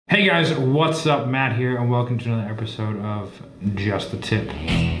Hey guys, what's up? Matt here, and welcome to another episode of Just a Tip.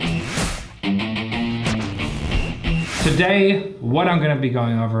 Today, what I'm going to be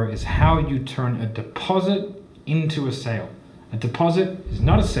going over is how you turn a deposit into a sale. A deposit is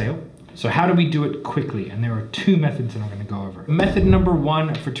not a sale, so how do we do it quickly? And there are two methods that I'm going to go over. Method number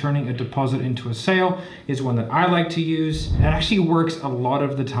one for turning a deposit into a sale is one that I like to use. It actually works a lot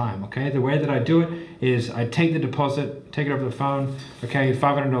of the time, okay? The way that I do it is I take the deposit, take it over the phone, okay,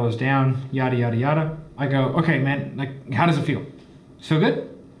 $500 down, yada, yada, yada. I go, okay, man, like, how does it feel? Feel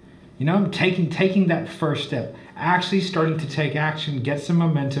good? You know, I'm taking that first step, actually starting to take action, get some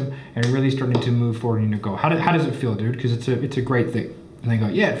momentum, and really starting to move forward in your goal. How does it feel, dude? Because it's a great thing. And they go,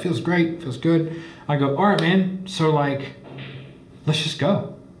 yeah, it feels great, feels good. I go, all right, man. So like, let's just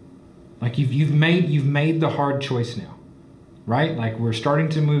go. Like you've made the hard choice now, right? Like we're starting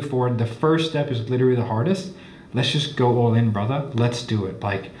to move forward. The first step is literally the hardest. Let's just go all in, brother. Let's do it.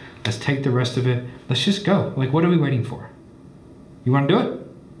 Like, let's take the rest of it. Let's just go. Like, what are we waiting for? You want to do it?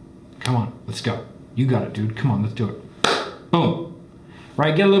 Come on, let's go. You got it, dude. Come on, let's do it. Boom.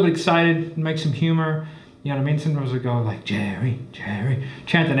 Right, get a little bit excited, make some humor. You know what I mean? Sometimes I go like, Jerry,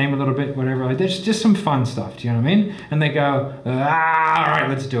 chant the name a little bit, whatever. Like, there's just some fun stuff, do you know what I mean? And they go, all right,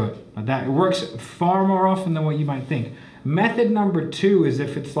 let's do it. Like that, it works far more often than what you might think. Method number two is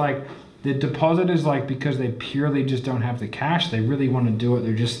if it's like, the deposit is like because they purely just don't have the cash, they really want to do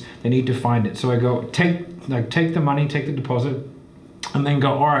it, they need to find it. So I go, take the money, take the deposit, and then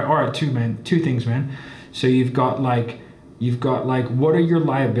go, all right, two things, man. So you've got like, what are your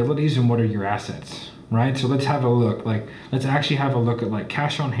liabilities and what are your assets? Right? So let's have a look. Like, let's actually have a look at like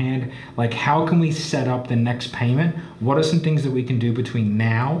cash on hand. Like, how can we set up the next payment? What are some things that we can do between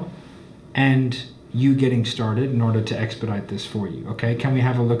now and you getting started in order to expedite this for you? Okay, can we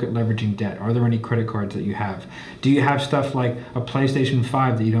have a look at leveraging debt? Are there any credit cards that you have? Do you have stuff like a PlayStation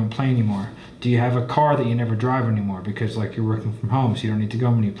 5 that you don't play anymore? Do you have a car that you never drive anymore because like you're working from home so you don't need to go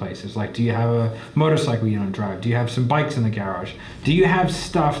many places? Like, do you have a motorcycle you don't drive? Do you have some bikes in the garage? Do you have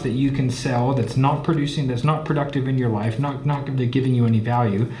stuff that you can sell that's not producing, that's not productive in your life, not giving you any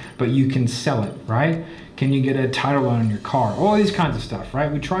value, but you can sell it, right? Can you get a title on your car? All these kinds of stuff,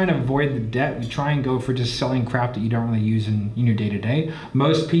 right? We try and avoid the debt. We try and go for just selling crap that you don't really use in your day-to-day.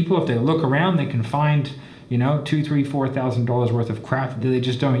 Most people, if they look around, they can find, you know, $2,000, $3,000, $4,000 worth of crap that they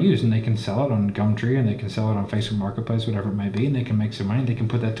just don't use, and they can sell it on Gumtree, and they can sell it on Facebook Marketplace, whatever it may be, and they can make some money. They can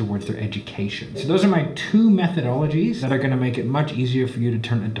put that towards their education. So those are my two methodologies that are going to make it much easier for you to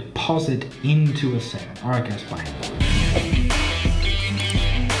turn a deposit into a sale. All right, guys, bye.